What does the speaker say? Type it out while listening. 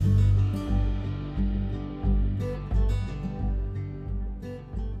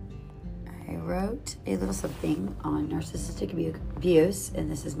wrote a little something on narcissistic abuse,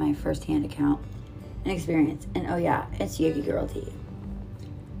 and this is my first-hand account and experience. And oh yeah, it's Yogi Girl Tea.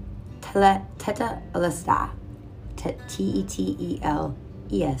 Teta Elestai. Tetelestai.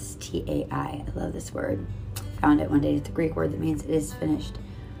 I love this word. Found it one day. It's a Greek word that means it is finished.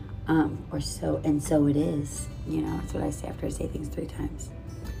 Or so, and so it is. You know, that's what I say after I say things 3 times.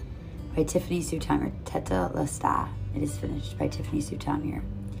 By Tiffany Sue Tamier. Tetelestai. It is finished. By Tiffany Sue Tamier.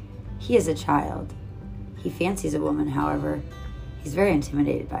 He is a child. He fancies a woman, however. He's very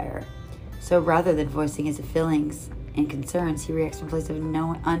intimidated by her. So rather than voicing his feelings and concerns, he reacts from a place of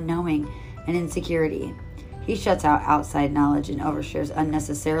unknowing and insecurity. He shuts out outside knowledge and overshares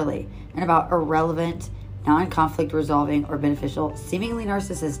unnecessarily and about irrelevant, non-conflict resolving or beneficial, seemingly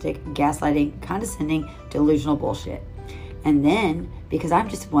narcissistic, gaslighting, condescending, delusional bullshit. And then, because I'm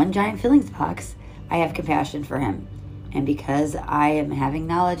just one giant feelings box, I have compassion for him. And because I am having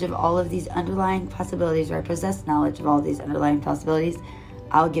knowledge of all of these underlying possibilities, or I possess knowledge of all these underlying possibilities,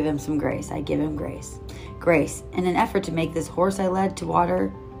 I'll give him some grace. I give him grace. Grace, in an effort to make this horse I led to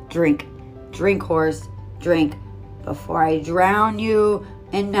water, drink. Drink, horse, drink. Before I drown you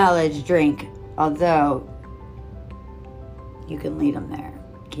in knowledge, drink. Although, you can lead him there.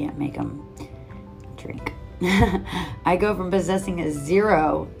 Can't make him drink. I go from possessing a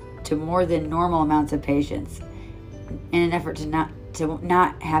 0 to more than normal amounts of patience in an effort to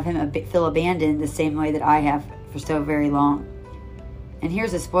not have him feel abandoned the same way that I have for so very long. And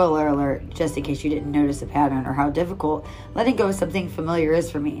here's a spoiler alert, just in case you didn't notice a pattern or how difficult letting go of something familiar is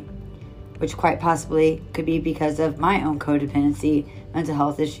for me, which quite possibly could be because of my own codependency, mental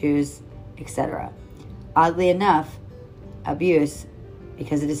health issues, etc. Oddly enough, abuse,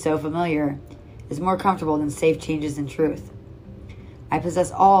 because it is so familiar, is more comfortable than safe changes in truth. I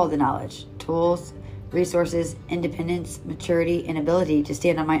possess all the knowledge, tools, resources, independence, maturity, and ability to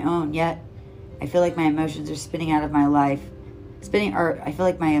stand on my own, yet I feel like my emotions are spinning my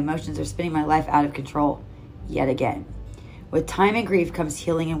life out of control, yet again. With time and grief comes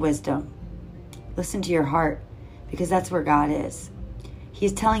healing and wisdom. Listen to your heart, because that's where God is. He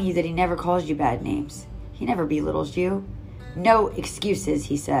is telling you that he never calls you bad names. He never belittles you. No excuses,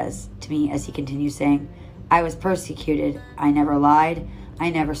 he says to me as he continues saying, I was persecuted. I never lied. I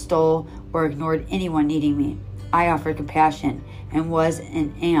never stole or ignored anyone needing me. I offered compassion and was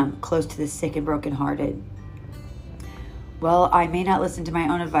and am close to the sick and brokenhearted. Well, I may not listen to my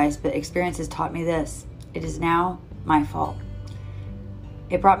own advice, but experience has taught me this. It is now my fault.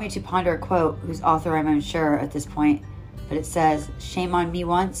 It brought me to ponder a quote whose author I'm unsure at this point, but it says, shame on me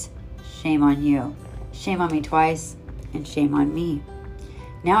once, shame on you. Shame on me twice, and shame on me.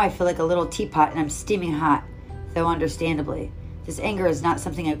 Now I feel like a little teapot and I'm steaming hot, though understandably. This anger is not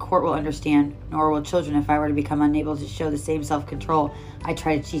something a court will understand, nor will children if I were to become unable to show the same self-control I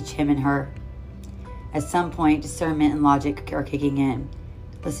try to teach him and her. At some point, discernment and logic are kicking in.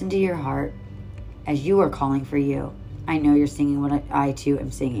 Listen to your heart, as you are calling for you. I know you're singing what I too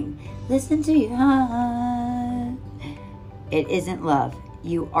am singing. Listen to your heart. It isn't love.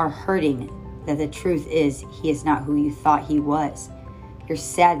 You are hurting that the truth is he is not who you thought he was. You're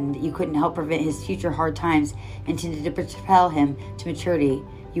saddened that you couldn't help prevent his future hard times intended to propel him to maturity.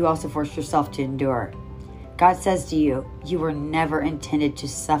 You also forced yourself to endure. God says to you, you were never intended to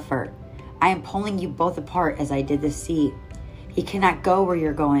suffer. I am pulling you both apart as I did the sea. He cannot go where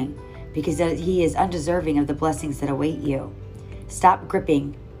you're going because he is undeserving of the blessings that await you. Stop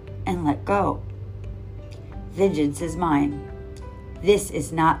gripping and let go. Vengeance is mine. This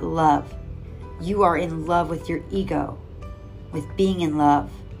is not love. You are in love with your ego, with being in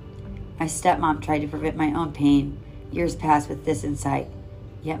love. My stepmom tried to prevent my own pain. Years passed with this insight.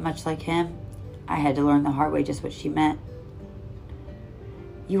 Yet much like him, I had to learn the hard way just what she meant.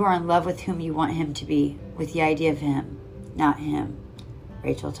 You are in love with whom you want him to be, with the idea of him, not him.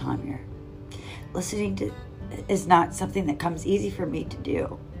 Rachel Tamier. Listening to is not something that comes easy for me to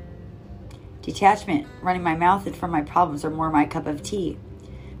do. Detachment, running my mouth and from my problems are more my cup of tea.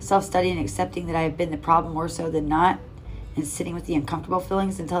 Self-study and accepting that I have been the problem more so than not, and sitting with the uncomfortable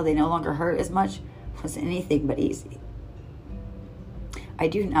feelings until they no longer hurt as much, was anything but easy. I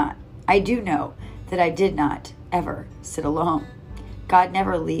do know that I did not ever sit alone. God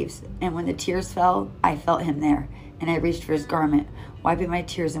never leaves, and when the tears fell, I felt him there, and I reached for his garment, wiping my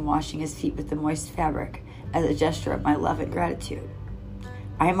tears and washing his feet with the moist fabric as a gesture of my love and gratitude.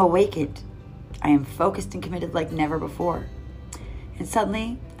 I am awakened. I am focused and committed like never before. And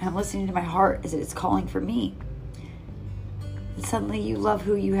suddenly, I'm listening to my heart as it is calling for me. And suddenly you love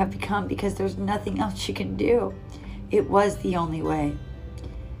who you have become because there's nothing else you can do. It was the only way.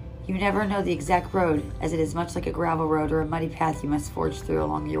 You never know the exact road, as it is much like a gravel road or a muddy path you must forge through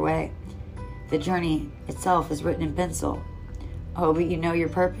along your way. The journey itself is written in pencil. Oh, but you know your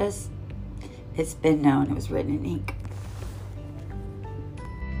purpose? It's been known. It was written in ink.